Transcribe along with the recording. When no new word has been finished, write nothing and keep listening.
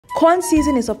Corn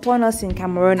season is upon us in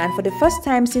Cameroon, and for the first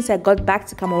time since I got back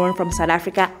to Cameroon from South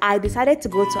Africa, I decided to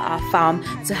go to our farm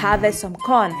to harvest some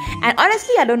corn. And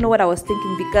honestly, I don't know what I was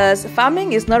thinking, because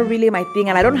farming is not really my thing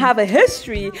and I don't have a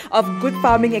history of good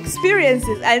farming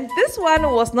experiences, and this one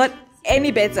was not any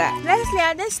better. Leslie,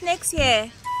 are there snakes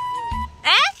here?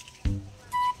 Eh?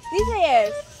 These are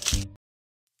yours.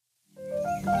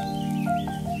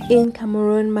 In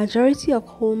Cameroon, majority of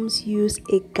homes use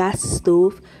a gas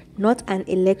stove, not an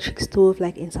electric stove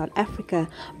like in South Africa.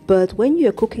 But when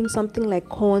you're cooking something like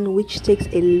corn, which takes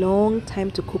a long time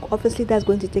to cook, obviously that's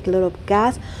going to take a lot of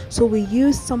gas, so we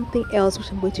use something else which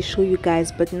I'm going to show you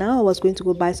guys. But now I was going to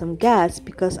go buy some gas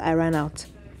because I ran out.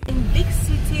 In big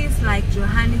cities like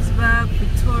Johannesburg,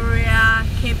 Pretoria,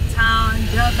 Cape Town,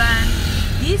 Durban,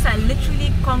 these are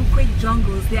literally concrete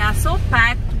jungles. They are so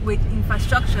packed with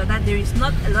infrastructure that there is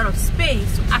not a lot of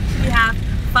space to actually have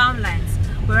farmlands.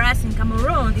 Whereas in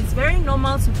Cameroon, it's very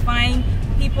normal to find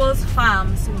people's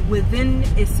farms within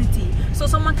a city. So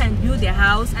someone can build their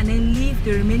house and then leave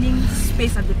the remaining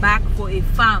space at the back for a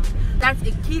farm. That's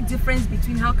a key difference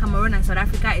between how Cameroon and South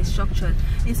Africa is structured.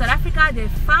 In South Africa, the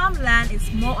farmland is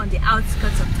more on the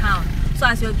outskirts of town. So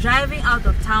as you're driving out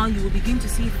of town, you will begin to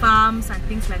see farms and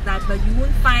things like that, but you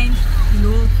won't find,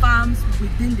 farms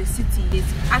within the city. It's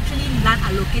actually land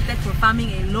allocated for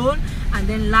farming alone and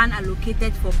then land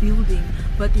allocated for building.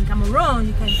 But in Cameroon,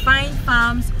 you can find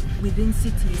farms within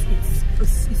cities.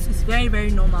 It's very, very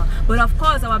normal. But of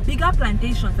course, our bigger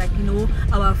plantations, like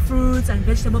our fruits and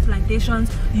vegetable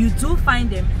plantations, you do find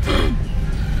them.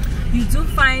 You do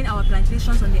find our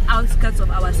plantations on the outskirts of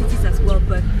our cities as well,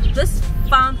 but just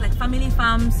farms like family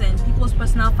farms and people's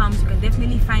personal farms, you can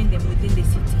definitely find them within the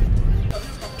city.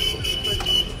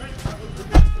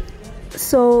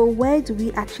 So where do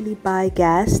we actually buy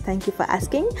gas? Thank you for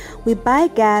asking. We buy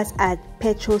gas at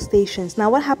petrol stations. Now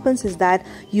what happens is that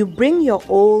you bring your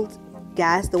old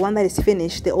gas, the one that is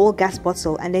finished, the old gas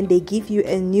bottle, and then they give you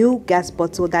a new gas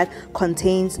bottle that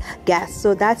contains gas.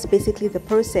 So that's basically the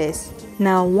process.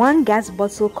 Now one gas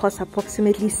bottle costs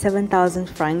approximately 7,000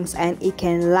 francs and it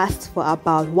can last for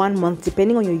about 1 month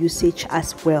depending on your usage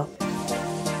as well.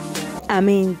 I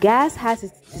mean, gas has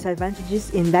its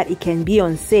disadvantages in that it can be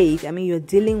unsafe. I mean, you're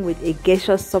dealing with a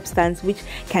gaseous substance which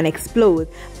can explode.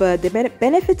 But the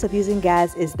benefits of using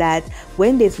gas is that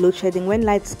when there's load shedding, when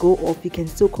lights go off, you can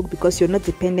still cook because you're not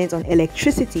dependent on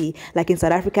electricity like in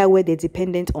South Africa where they're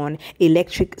dependent on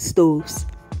electric stoves.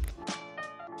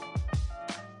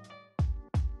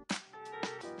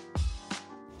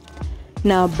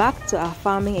 Now back to our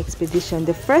farming expedition.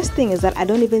 The first thing is that I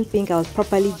don't even think I was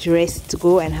properly dressed to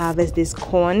go and harvest this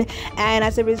corn, and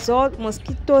as a result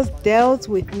mosquitoes dealt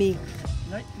with me.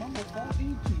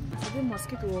 The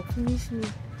mosquito will finish me.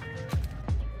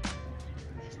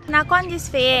 Now corn this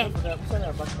fair.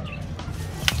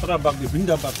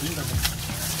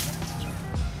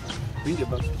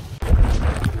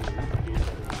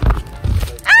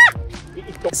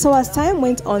 So as time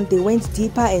went on, they went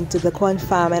deeper into the corn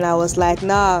farm and I was like,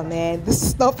 nah man, this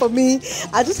is not for me.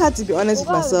 I just had to be honest with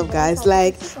myself, guys.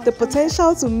 Like, the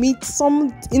potential to meet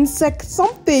some insect,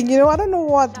 something, I don't know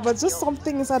what, but just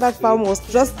something inside that farm was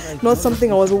just not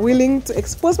something I was willing to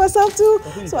expose myself to.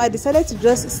 So I decided to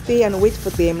just stay and wait for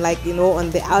them, like,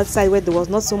 on the outside where there was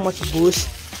not so much bush.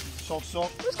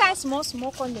 Which kind of small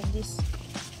corn than this?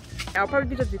 I'll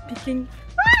probably just be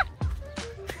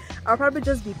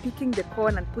picking the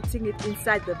corn and putting it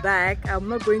inside the bag. I'm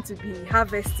not going to be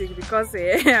harvesting because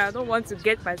I don't want to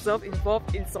get myself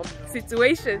involved in some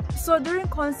situation. So during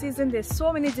corn season, there's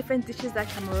so many different dishes that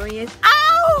Cameroonians...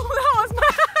 Ow!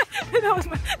 That was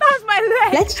my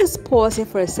leg! Let's just pause here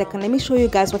for a second. Let me show you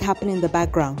guys what happened in the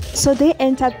background. So they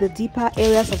entered the deeper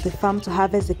areas of the farm to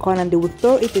harvest the corn and they would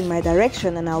throw it in my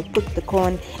direction and I'll put the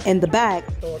corn in the bag.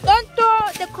 Don't throw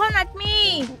the corn at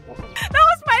me! That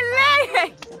was my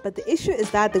leg! But the issue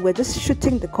is that they were just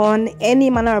shooting the corn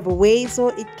any manner of a way, so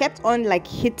it kept on like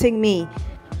hitting me.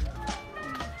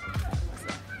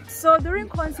 So during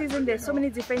corn season, there's so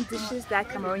many different dishes that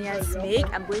Cameroonians make.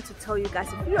 I'm going to tell you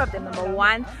guys a few of them. Number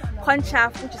one, corn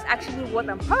chaff, which is actually what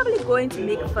I'm probably going to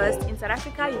make first. In South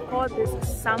Africa, you call this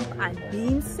samp and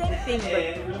beans. Same thing,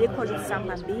 but they call it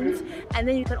samp and beans. And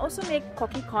then you can also make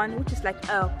cocky corn, which is like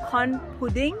a corn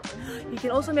pudding. You can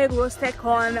also make roasted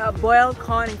corn, boiled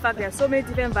corn. In fact, there are so many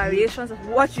different variations of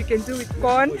what you can do with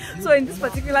corn. So in this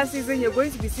particular season, you're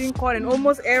going to be seeing corn in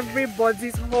almost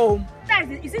everybody's home.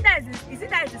 Is it that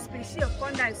it's a species of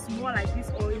corn that is small like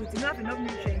this, or it does not have enough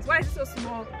nutrients? Why is it so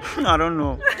small? I don't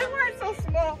know. Why is it so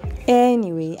small?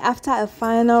 Anyway, after a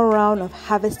final round of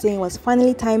harvesting, it was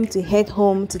finally time to head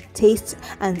home to taste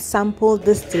and sample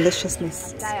this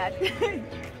deliciousness.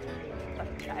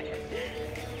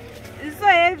 It's so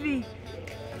heavy.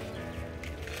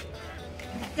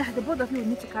 Yeah, the both of you will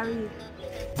need to carry it.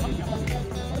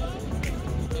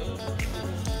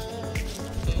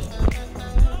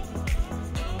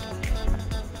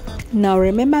 Now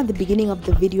remember at the beginning of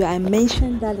the video I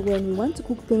mentioned that when we want to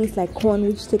cook things like corn,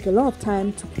 which take a lot of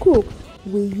time to cook,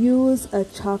 we use a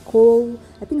charcoal,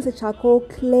 I think it's a charcoal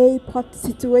clay pot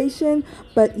situation,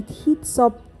 but it heats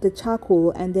up the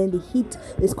charcoal and then the heat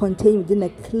is contained within a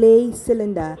clay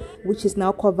cylinder which is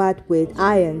now covered with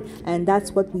iron, and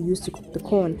that's what we use to cook the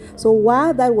corn. So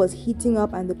while that was heating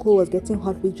up and the coal was getting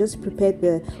hot, we just prepared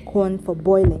the corn for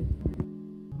boiling.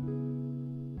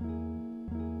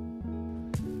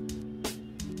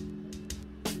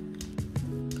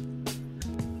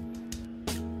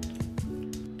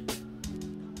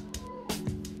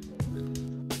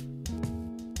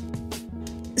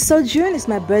 So June is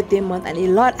my birthday month and a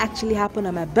lot actually happened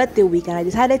on my birthday week, and I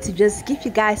decided to just give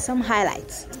you guys some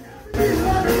highlights.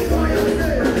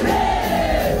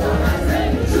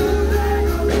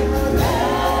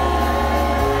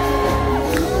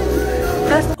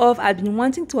 First off, I've been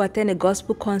wanting to attend a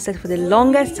gospel concert for the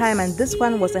longest time, and this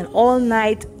one was an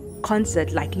all-night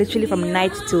concert, like literally from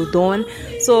night till dawn.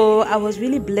 So I was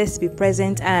really blessed to be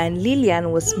present, and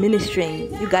Lillian was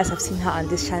ministering. You guys have seen her on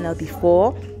this channel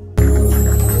before.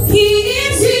 He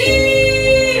is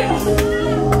here.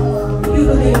 You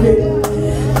believe it?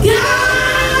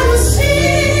 God is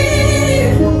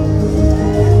here.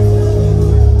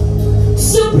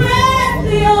 So break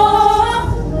me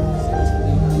off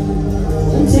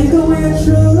and take away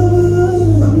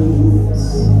troubles.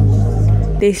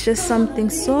 There's just something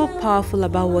so powerful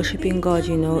about worshiping God,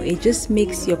 you know. It just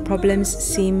makes your problems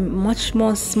seem much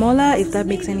more smaller, if that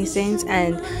makes any sense,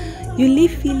 and you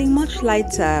leave feeling much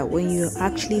lighter when you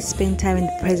actually spend time in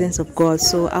the presence of God.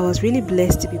 So I was really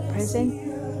blessed to be present.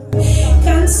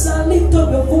 Can I lift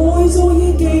up your voice, O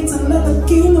ye gates, and let the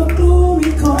King of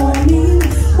glory come in?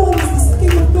 Who is this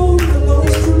King of glory? The Lord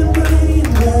is from the rain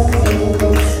there.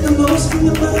 The Lord is from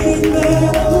the rain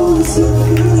there. The Lord is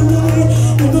from the rain.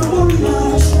 Do not worry my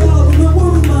child, do not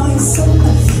worry my son,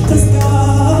 'cause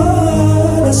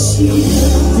God is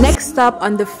here. Next up,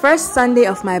 on the first Sunday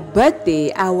of my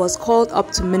birthday, I was called up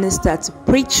to minister, to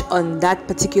preach on that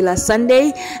particular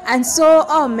Sunday. And so,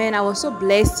 oh man, I was so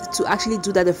blessed to actually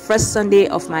do that the first Sunday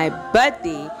of my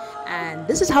birthday. And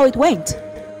this is how it went.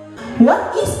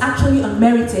 What is actually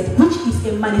unmerited, which is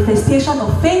a manifestation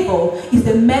of favor, is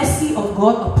the mercy of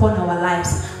God upon our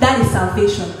lives. That is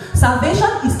salvation. Salvation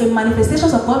is a manifestation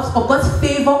of God's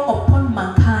favor upon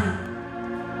mankind.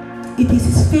 It is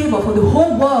His favor for the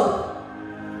whole world.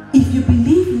 If you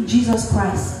believe in Jesus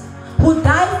Christ, who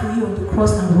died for you on the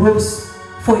cross and rose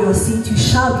for your sins, you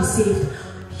shall be saved.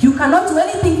 You cannot do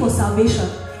anything for salvation.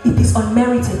 It is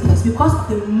unmerited. It is because of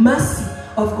the mercy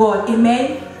of God.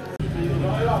 Amen.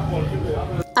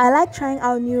 I like trying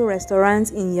out new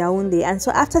restaurants in Yaoundé, and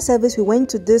so after service we went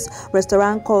to this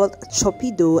restaurant called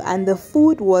Chopido, and the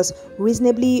food was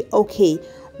reasonably okay.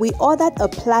 We ordered a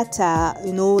platter,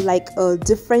 you know, like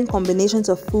different combinations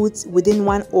of foods within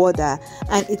one order,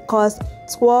 and it cost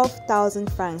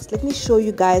 12,000 francs. Let me show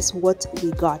you guys what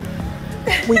we got.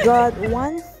 We got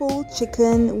one full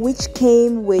chicken which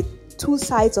came with 2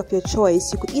 sides of your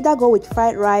choice. You could either go with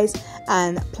fried rice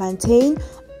and plantain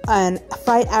and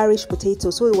fried Irish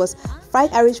potatoes. So it was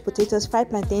fried Irish potatoes, fried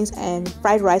plantains, and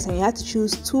fried rice, and you had to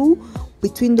choose 2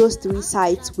 between those 3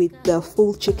 sides with the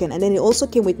full chicken. And then it also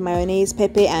came with mayonnaise,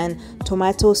 pepper, and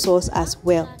tomato sauce as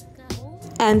well.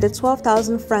 And the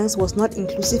 12,000 francs was not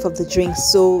inclusive of the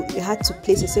drinks, so you had to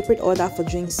place a separate order for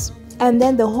drinks. And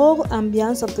then the whole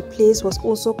ambience of the place was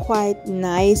also quite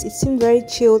nice. It seemed very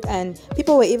chilled, and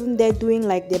people were even there doing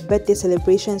like their birthday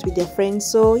celebrations with their friends.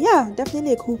 So yeah,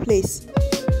 definitely a cool place.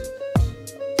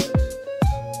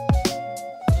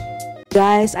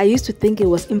 Guys, I used to think it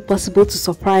was impossible to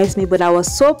surprise me, but I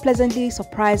was so pleasantly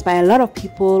surprised by a lot of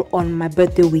people on my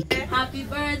birthday week. Happy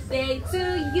birthday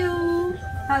to you.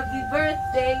 Happy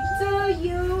birthday to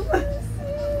you.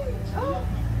 Oh,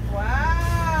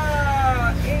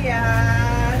 wow.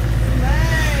 Yeah.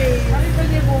 Nice. Happy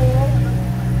birthday, Bo.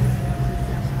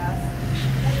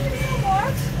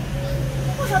 What?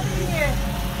 What's happening here?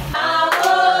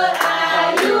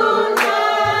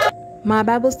 My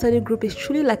Bible study group is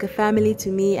truly like a family to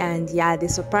me, and yeah, they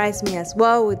surprised me as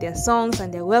well with their songs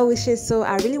and their well wishes, so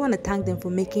I really want to thank them for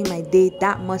making my day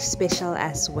that much special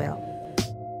as well.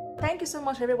 Thank you so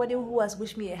much everybody who has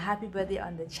wished me a happy birthday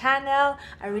on the channel.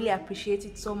 I really appreciate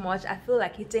it so much. I feel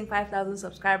like hitting 5,000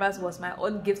 subscribers was my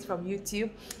own gift from YouTube.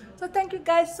 So thank you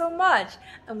guys so much.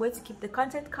 I'm going to keep the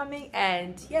content coming,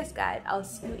 and yes guys, I'll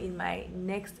see you in my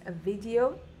next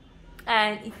video.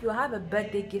 And if you have a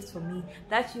birthday gift for me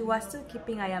that you are still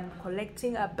keeping, I am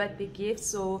collecting a birthday gift,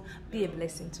 so be a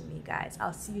blessing to me guys.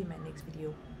 I'll see you in my next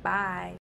video. Bye.